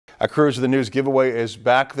A Cruise of the News giveaway is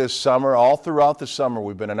back this summer. All throughout the summer,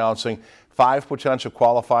 we've been announcing 5 potential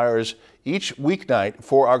qualifiers each weeknight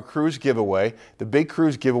for our cruise giveaway. The big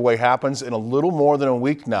cruise giveaway happens in a little more than a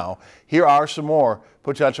week now. Here are some more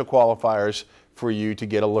potential qualifiers for you to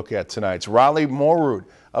get a look at tonight. It's Riley Morrood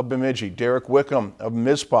of Bemidji, Derek Wickham of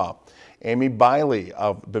Mizpah, Amy Biley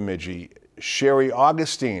of Bemidji, Sherry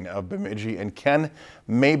Augustine of Bemidji, and Ken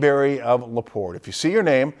Mayberry of LaPorte. If you see your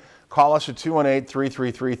name, call us at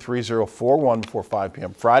 218-333-3041 before 5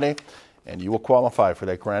 p.m. Friday, and you will qualify for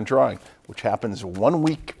that grand drawing, which happens 1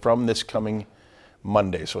 week from this coming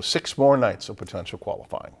Monday. So 6 more nights of potential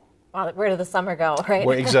qualifying. Wow, where did the summer go, right?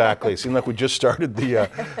 Well, exactly. It seemed like we just started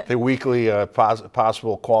the weekly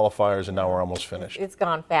possible qualifiers, and now we're almost finished. It's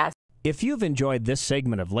gone fast. If you've enjoyed this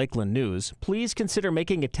segment of Lakeland News, please consider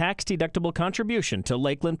making a tax-deductible contribution to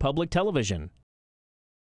Lakeland Public Television.